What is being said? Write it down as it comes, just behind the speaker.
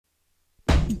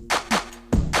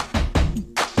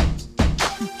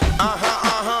One,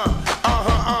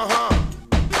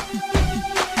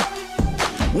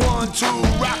 two,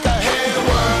 rock a hey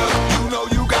world. You know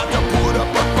you got to put up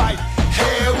a fight.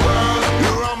 Hey world,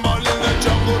 you rumble in the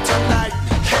jungle tonight.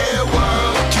 Hey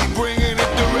world, keep bringing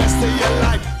it the rest of your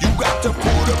life. You got to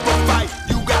put up a fight.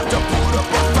 You got to put up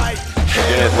a fight.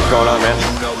 Hey Dennis, what's going on, man?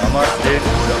 Not much, dude.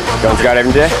 Going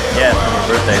skydiving today? Yeah, it's my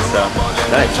birthday, so.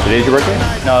 Nice. Today's your birthday?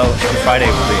 No, Friday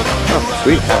will be. Oh,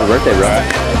 sweet. Happy birthday, bro.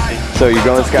 So you're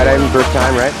going skydiving first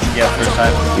time, right? Yeah, first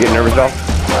time. You getting nervous at all?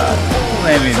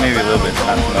 Maybe a little bit,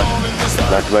 not too much.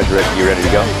 Not too much. You ready to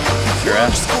go? Sure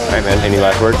am. All right, man. Any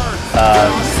last words?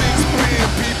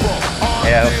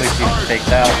 Yeah, hopefully she takes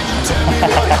out.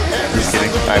 Just kidding.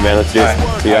 All right, man. Let's do it.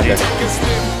 See you out there.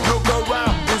 look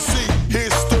around and see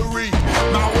history.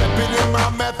 My weapon and my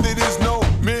method is no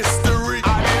mystery.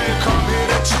 I didn't come here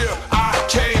to chill. I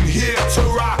came here to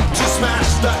rock, to smash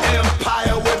the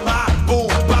empire with my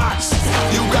boombox.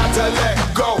 You got to let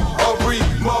go of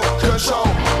remote control.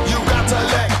 You got to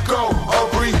let go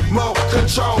of remote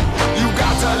control. You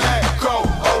got to let go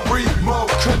of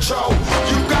remote control.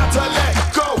 You got to let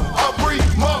go of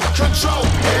remote control.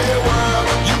 Hey world,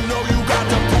 you know you got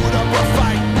to put up a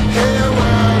fight. Hey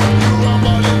world, you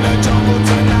rumble in the jungle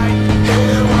tonight.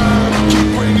 Hey world, keep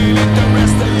bringing it the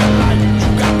rest of your life. You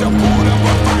got to put up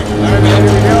a fight. You got to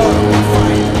put up a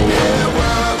fight. Hey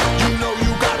world, you know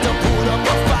you got to put up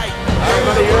a fight. Hey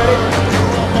world, you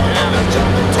rumble in the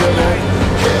jungle tonight.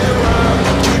 Hey world,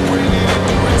 keep bringing it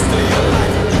the rest of your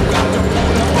life. You got to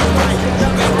put up a fight. You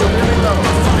got to put up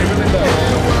a fight.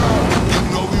 Hey world, you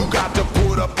know you got to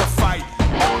put up a fight.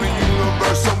 On a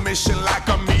universal mission like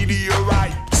a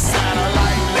meteorite.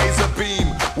 Satellite laser beam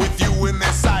with you in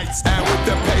their sights. And with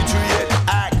the Patriot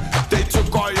Act, they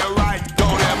took all your rights.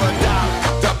 Don't ever doubt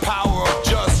the power of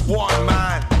just one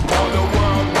mind, or the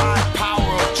worldwide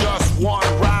power of just one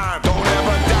rhyme. Don't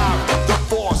ever doubt the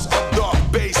force of the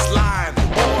bass line,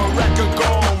 or a record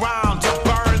going round to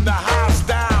burn the house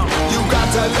down. You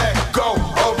got to let go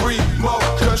of remote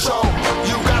control.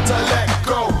 You got to let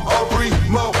go of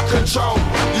remote control.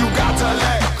 You got to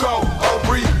let go of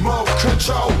remote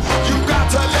control. You got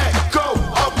to let go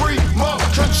of remote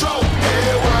control.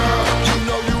 Hey world, you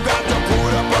know you got to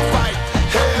put up a fight.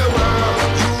 Hey world,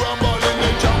 you rumble in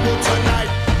the jungle tonight.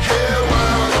 Hey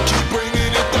world, keep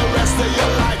bringing it the rest of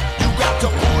your life. You got to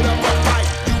put up a fight.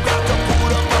 You got to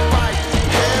put up a fight.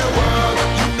 Hey world,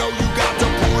 you know you got to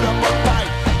put up a fight.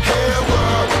 Hey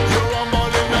world, you rumble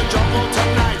in the jungle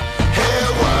tonight. Hey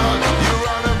world, you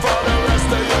running for the rest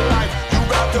of your life. You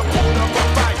got to put up a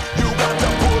fight. You got to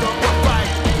put up a fight.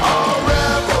 All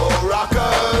rebel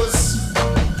rockers.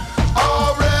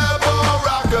 All rebel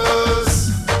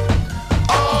rockers.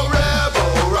 All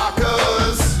rebel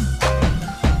rockers.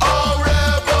 All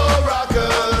rebel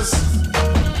rockers.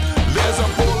 There's a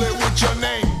bullet with your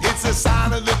name. It's a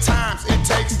sign of the times. It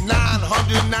takes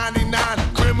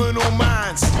 999 criminal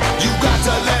minds. You got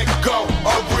to let go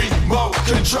of remote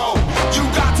control. You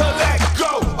got to let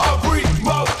go of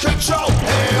remote control.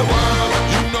 Hey world,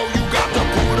 you know you got to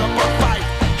put up a fight.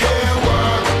 Hey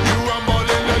world, you rumble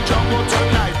in the jungle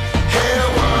tonight. Hey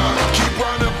world, keep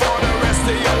running for the rest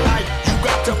of your life. You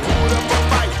got to put up a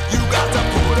fight. You got to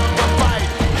put up a fight.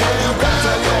 Hey, you got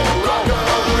to let go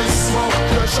of remote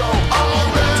control. You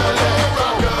got to let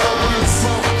go of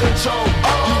remote control.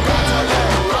 You got to let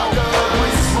go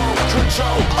of remote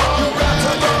control. You got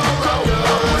to let go of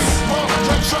remote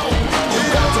control. You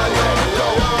got to let go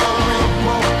of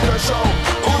remote control.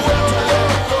 You got to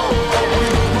let go of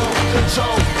remote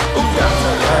control. You got to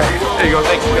let go. There you go.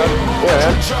 Thanks, Scott. Yeah,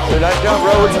 man. So nice job,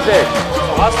 bro. What'd you say?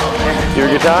 Awesome. You had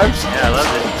a good time? Yeah, I loved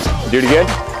it. Do it again?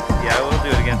 Yeah, I will do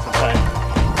it again sometime.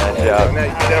 Nice job. Now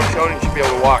you get down showing you should be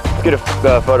able to walk. Let's get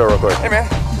a photo real quick. Hey man,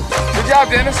 good job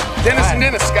Dennis. Dennis and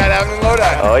Dennis skydiving in Lodi.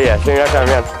 Oh yeah, see you next time,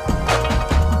 man.